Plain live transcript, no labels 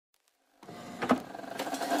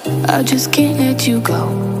I just can't let you go.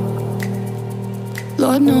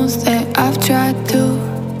 Lord knows that I've tried to.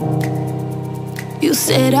 You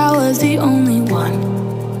said I was the only one.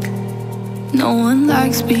 No one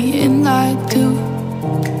likes being lied to.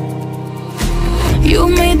 You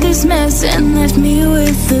made this mess and left me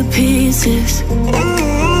with the pieces.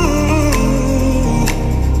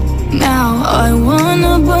 Now I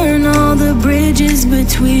wanna burn all the bridges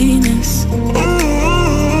between us.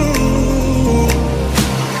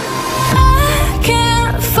 I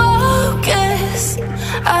can't focus,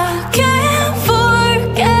 I can't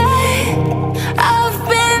forget. I've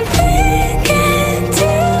been thinking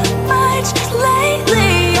too much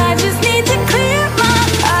lately. I just need to clear my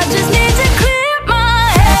head. I just need to clear my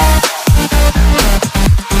head.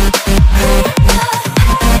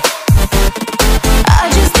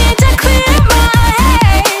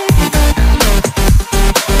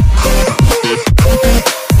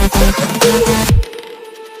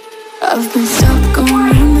 I've been stuck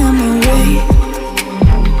on your memory,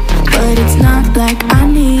 but it's not like I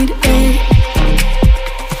need it.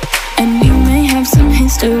 And you may have some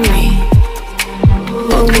history,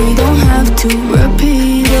 but we don't have to repeat